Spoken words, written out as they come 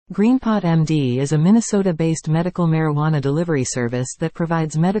GreenPot MD is a Minnesota-based medical marijuana delivery service that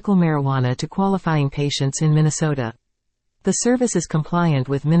provides medical marijuana to qualifying patients in Minnesota. The service is compliant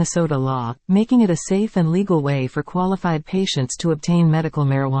with Minnesota law, making it a safe and legal way for qualified patients to obtain medical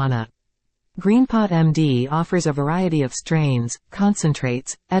marijuana. GreenPot MD offers a variety of strains,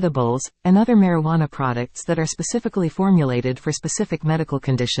 concentrates, edibles, and other marijuana products that are specifically formulated for specific medical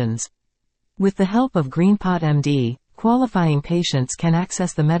conditions. With the help of GreenPot MD, qualifying patients can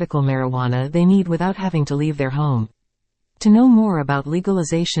access the medical marijuana they need without having to leave their home. To know more about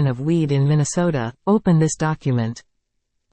legalization of weed in Minnesota, open this document.